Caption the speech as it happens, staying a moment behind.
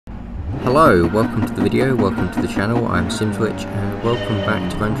Hello, welcome to the video, welcome to the channel. I'm SimSwitch and welcome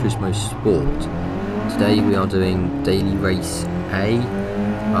back to Gran Turismo Sport. Today we are doing Daily Race A,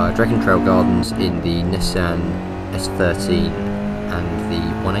 Dragon Trail Gardens in the Nissan S13 and the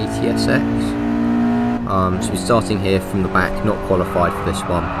 180SX. So we're starting here from the back, not qualified for this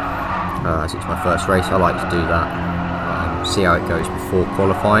one, as it's my first race. I like to do that, see how it goes before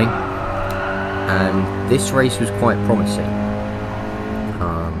qualifying. And this race was quite promising.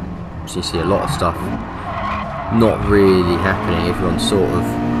 So you see a lot of stuff not really happening, everyone's sort of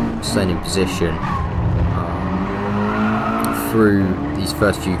staying in position through these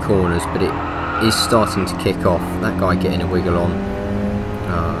first few corners, but it is starting to kick off. That guy getting a wiggle on,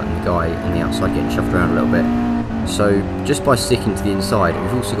 and the guy on the outside getting shoved around a little bit. So just by sticking to the inside,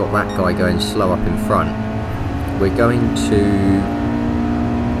 we've also got that guy going slow up in front. We're going to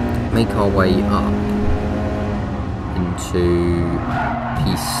make our way up into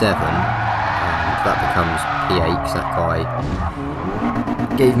P7, and that becomes P8 because that guy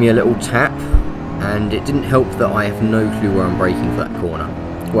gave me a little tap, and it didn't help that I have no clue where I'm braking for that corner.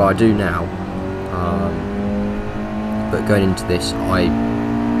 Well, I do now, but going into this I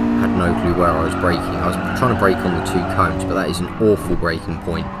had no clue where I was braking. I was trying to brake on the two cones, but that is an awful braking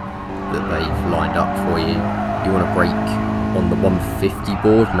point that they've lined up for you. You want to brake on the 150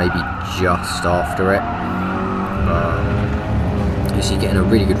 board, maybe just after it. So you're getting a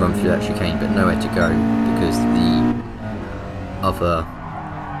really good run through that chicane, but nowhere to go because the other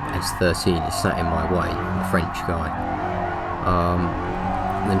S13 is sat in my way, the French guy.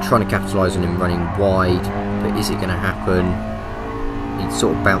 And then trying to capitalise on him running wide, but is it going to happen? He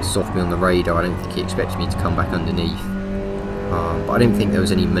sort of bounces off me on the radar. I don't think he expected me to come back underneath. But I didn't think there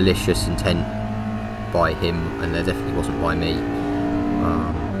was any malicious intent by him, and there definitely wasn't by me.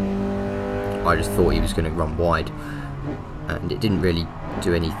 I just thought he was going to run wide, and it didn't really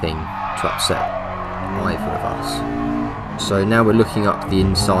do anything to upset either of us. So now we're looking up the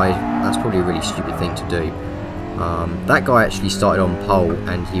inside. That's probably a really stupid thing to do. That guy actually started on pole,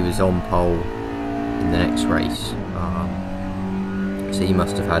 and he was on pole in the next race. So he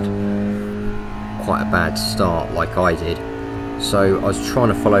must have had quite a bad start like I did. So I was trying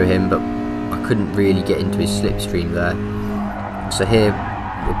to follow him, but I couldn't really get into his slipstream there. So here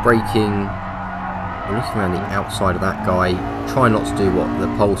we're braking. We're looking around the outside of that guy, trying not to do what the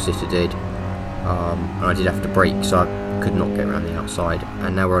pole sitter did, and I did have to brake, so I could not get around the outside.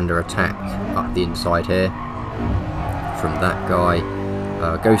 And now we're under attack up the inside here from that guy,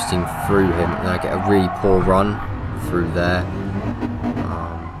 ghosting through him, and I get a really poor run through there.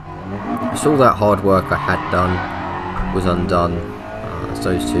 So all that hard work I had done was undone, as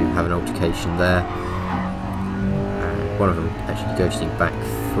those two have an altercation there, and one of them actually ghosting back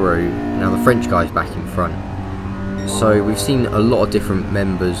through. Now the French guy's back in front. So we've seen a lot of different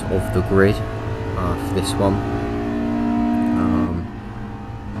members of the grid for this one.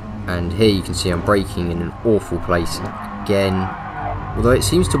 And here you can see I'm braking in an awful place again. Although it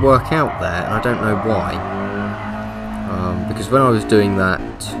seems to work out there, and I don't know why. Because when I was doing that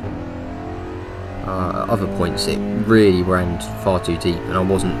at other points, it really ran far too deep, and I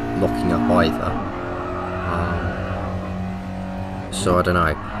wasn't locking up either. So I don't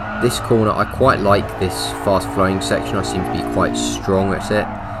know. This corner, I quite like this fast flowing section. I seem to be quite strong at it,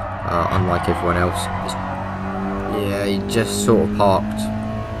 unlike everyone else. Yeah, he just sort of parked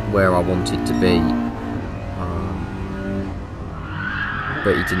where I wanted to be,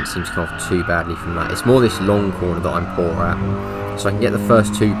 but he didn't seem to come off too badly from that. It's more this long corner that I'm poor at. So I can get the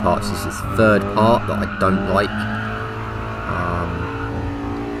first two parts. This is the third part that I don't like,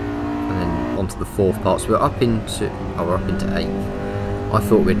 and then onto the fourth part. So we're up into 8th. I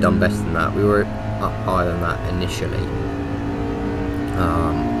thought we'd done better than that. We were up higher than that initially.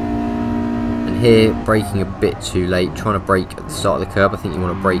 And here, braking a bit too late, trying to brake at the start of the curb. I think you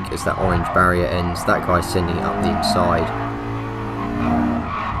want to brake as that orange barrier ends. That guy's sending it up the inside.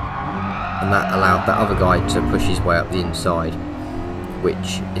 And that allowed that other guy to push his way up the inside,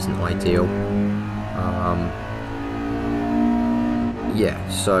 which isn't ideal. Yeah,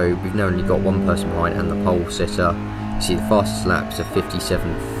 so we've now only got one person behind and the pole sitter. See, the fastest laps are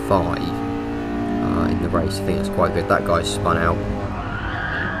 57.5 in the race. I think that's quite good. That guy's spun out,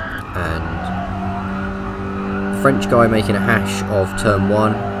 and the French guy making a hash of turn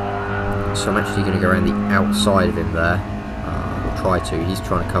 1. So I'm actually going to go around the outside of him there, or try to. He's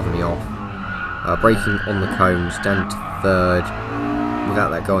trying to cover me off. Braking on the cones down to 3rd. Without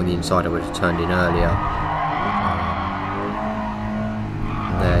that guy on the inside, I would have turned in earlier.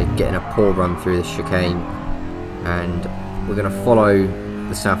 They're getting a poor run through this chicane. And we're going to follow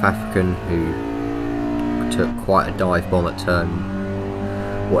the South African, who took quite a dive bomb at turn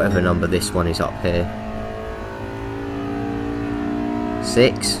whatever number this one is up here.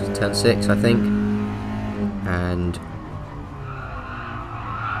 6, turn 6 I think. And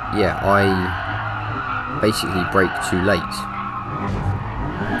yeah, I basically brake too late,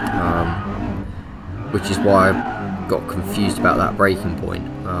 which is why I got confused about that braking point,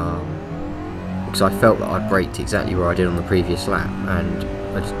 because I felt that I braked exactly where I did on the previous lap, and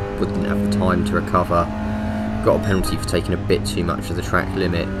I just didn't have the time to recover. Got a penalty for taking a bit too much of the track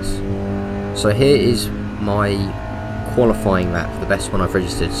limits. So here is my qualifying lap for the best one I've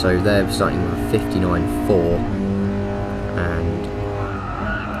registered. So they're starting with a 59.4,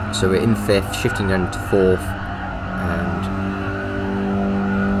 and so we're in 5th, shifting down to 4th, and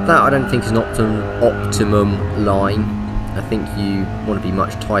that I don't think is an optimum line. I think you want to be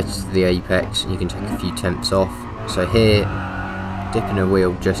much tighter to the apex, and you can take a few tenths off. So here, dipping a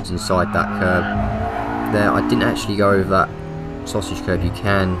wheel just inside that curb. There, I didn't actually go over that sausage curb. You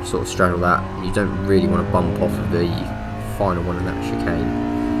can sort of straddle that, and you don't really want to bump off of the final one in that chicane.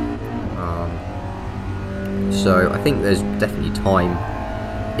 So I think there's definitely time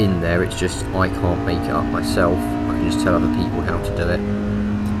in there, it's just I can't make it up myself. I can just tell other people how to do it.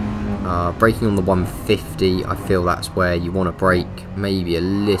 Braking on the 150, I feel that's where you want to brake maybe a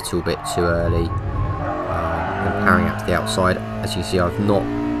little bit too early, and powering out to the outside. As you can see, I'm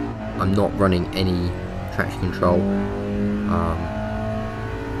not running any traction control,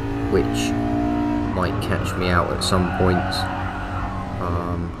 which might catch me out at some points.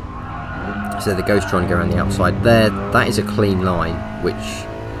 So the Ghost trying to go around the outside there. That is a clean line, which,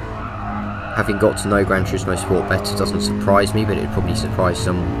 having got to know Gran Turismo Sport better, doesn't surprise me, but it would probably surprise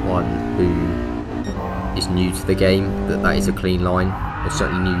someone who is new to the game that is a clean line, or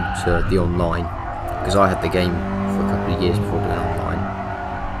certainly new to the online, because I had the game for a couple of years before doing online,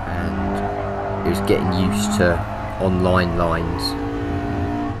 and it was getting used to online lines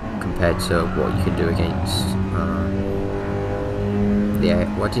compared to what you can do against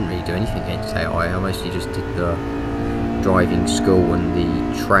well, I didn't really do anything against AI. I mostly just did the driving school and the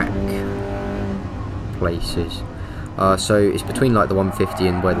track places. So it's between like the 150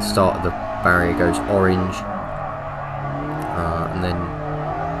 and where the start of the barrier goes orange, and then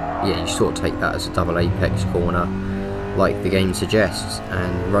yeah, you sort of take that as a double apex corner like the game suggests,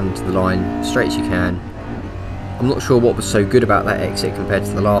 and run to the line straight as you can. I'm not sure what was so good about that exit compared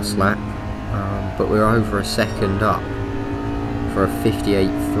to the last lap, but we're over a second up for a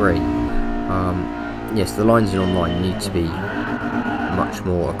 58.3. Yes, the lines in online need to be much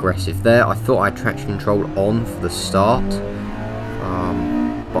more aggressive. There, I thought I had traction control on for the start,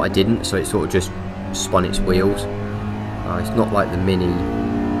 but I didn't, so it sort of just spun its wheels. It's not like the Mini.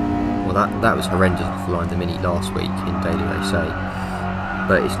 Well, that was horrendous off the line, the Mini last week in Daily Race A,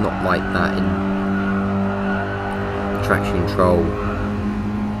 but it's not like that in traction control.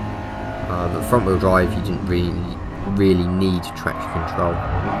 The front wheel drive, you didn't really need traction control.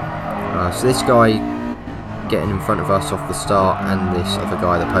 So this guy getting in front of us off the start, and this other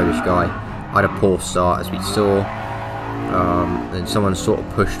guy, the Polish guy, I had a poor start as we saw. Then someone sort of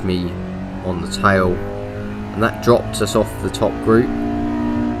pushed me on the tail, and that dropped us off the top group.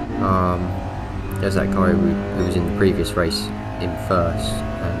 There's that guy who was in the previous race in first,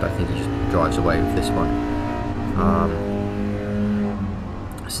 and I think he just drives away with this one.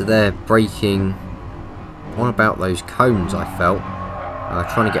 So they're braking on about those cones, I felt,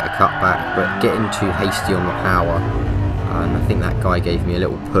 trying to get a cut back, but getting too hasty on the power, and I think that guy gave me a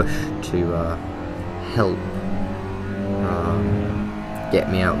little push to help get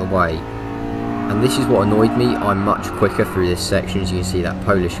me out of the way. And this is what annoyed me, I'm much quicker through this section. As you can see, that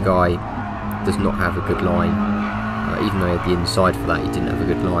Polish guy does not have a good line, even though he had the inside for that, he didn't have a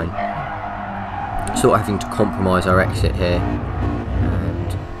good line. Sort of having to compromise our exit here,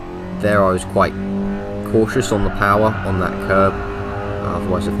 and there I was quite cautious on the power on that curb,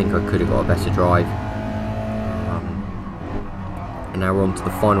 otherwise I think I could have got a better drive. And now we're on to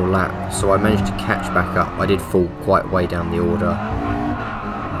the final lap, so I managed to catch back up. I did fall quite way down the order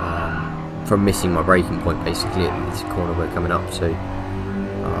from missing my braking point basically at this corner we're coming up to,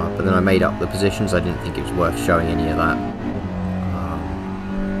 but then I made up the positions. I didn't think it was worth showing any of that,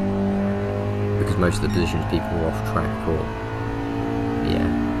 because most of the positions people were off track, or yeah.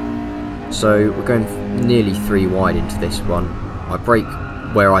 So we're going nearly 3 wide into this one. I brake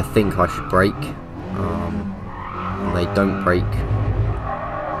where I think I should brake, and they don't brake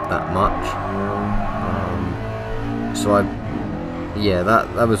that much. So yeah,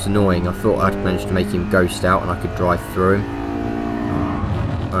 that was annoying. I thought I'd managed to make him ghost out and I could drive through him.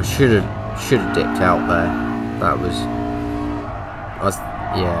 I should have dipped out there.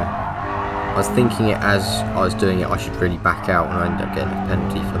 Yeah. I was thinking it as I was doing it, I should really back out, and I ended up getting a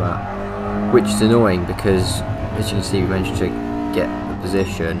penalty for that, which is annoying because, as you can see, we managed to get the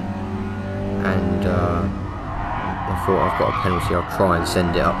position, and I thought I've got a penalty, I'll try and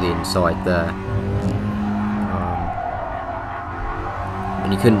send it up the inside there.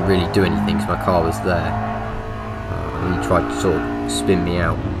 And he couldn't really do anything because my car was there, and he tried to sort of spin me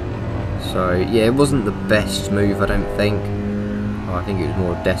out. So yeah, it wasn't the best move, I don't think. I think it was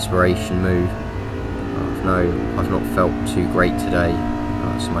more a desperation move. I've not felt too great today,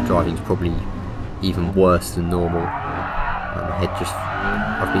 so my driving's probably even worse than normal. My head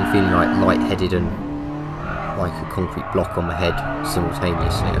I've been feeling like lightheaded and like a concrete block on my head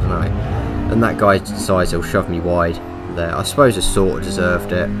simultaneously, I don't know. And that guy decides he'll shove me wide there. I suppose I sort of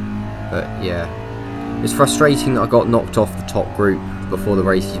deserved it, but yeah. It's frustrating that I got knocked off the top group before the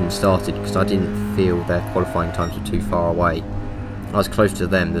race even started because I didn't feel their qualifying times were too far away. I was closer to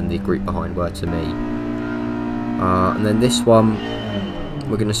them than the group behind were to me. And then this one,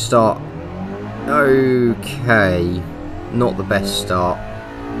 we're going to start okay. Not the best start.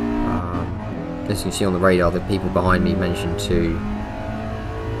 As you can see on the radar, the people behind me mentioned to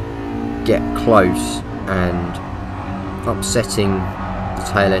get close, and upsetting the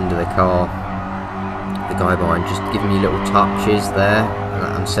tail end of the car. The guy behind just giving me little touches there, and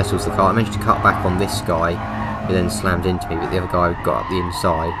that unsettles the car. I managed to cut back on this guy, who then slammed into me, but the other guy got up the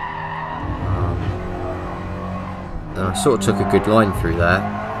inside. And I sort of took a good line through there.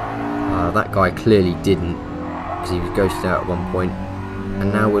 That guy clearly didn't, because he was ghosted out at one point.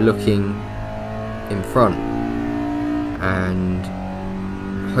 And now we're looking in front, and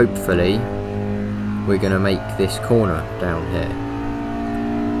hopefully we're going to make this corner down here.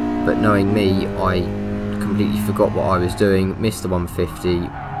 But knowing me, I completely forgot what I was doing, missed the 150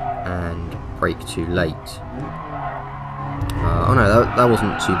 and braked too late. Oh no, that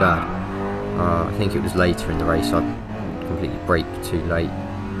wasn't too bad. I think it was later in the race I completely braked too late.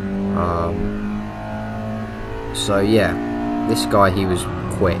 So yeah, this guy, he was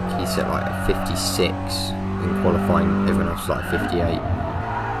quick. He set like a 56 in qualifying, everyone else was like 58.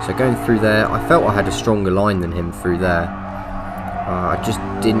 So going through there, I felt I had a stronger line than him through there. I just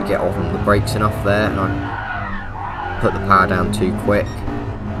didn't get on the brakes enough there, and I put the power down too quick.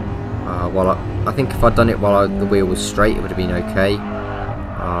 I think if I'd done it while the wheel was straight, it would have been okay.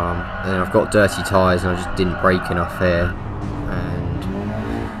 And then I've got dirty tyres, and I just didn't brake enough here. And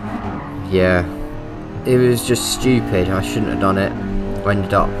yeah, it was just stupid. I shouldn't have done it. I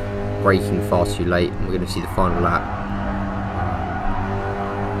ended up braking far too late, and we're going to see the final lap.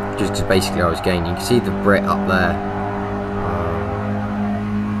 Just because basically I was gaining. You can see the Brit up there.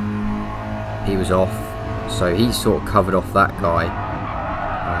 He was off, so he sort of covered off that guy,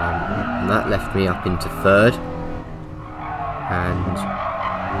 and that left me up into third. And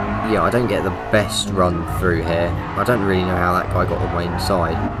yeah, I don't get the best run through here. I don't really know how that guy got on my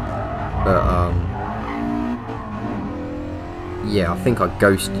inside, but yeah, I think I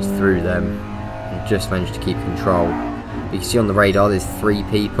ghosted through them and just managed to keep control. You can see on the radar there's 3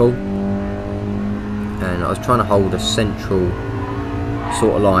 people, and I was trying to hold a central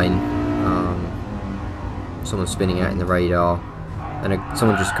sort of line. Someone spinning out in the radar, and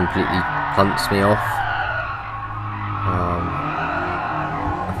someone just completely punts me off.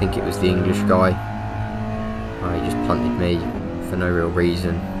 I think it was the English guy. He just punted me for no real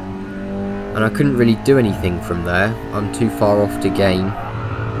reason, and I couldn't really do anything from there. I'm too far off to gain.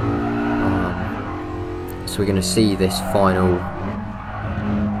 So we're going to see this final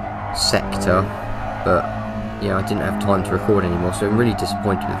sector, but yeah, I didn't have time to record anymore, so I'm really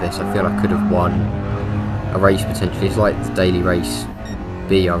disappointed with this. I feel I could have won a race potentially. It's like the daily race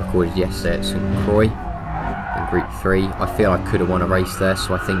B I recorded yesterday at St Croix in Group 3. I feel I could have won a race there,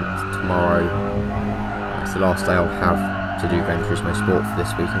 so I think tomorrow, that's the last day I'll have to do Gran Turismo Sport for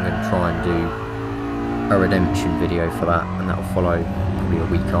this week. I'm going to try and do a redemption video for that, and that will follow probably a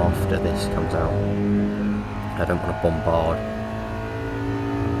week after this comes out. I don't want to bombard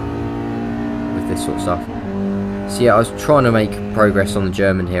with this sort of stuff. So yeah, I was trying to make progress on the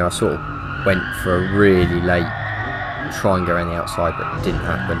German here. I sort of went for a really late try and go around the outside, but it didn't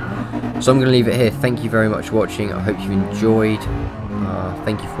happen. So I'm going to leave it here. Thank you very much for watching. I hope you enjoyed.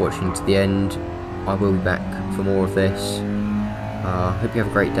 Thank you for watching to the end. I will be back for more of this. Hope you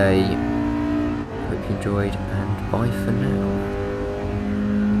have a great day. Hope you enjoyed, and bye for now.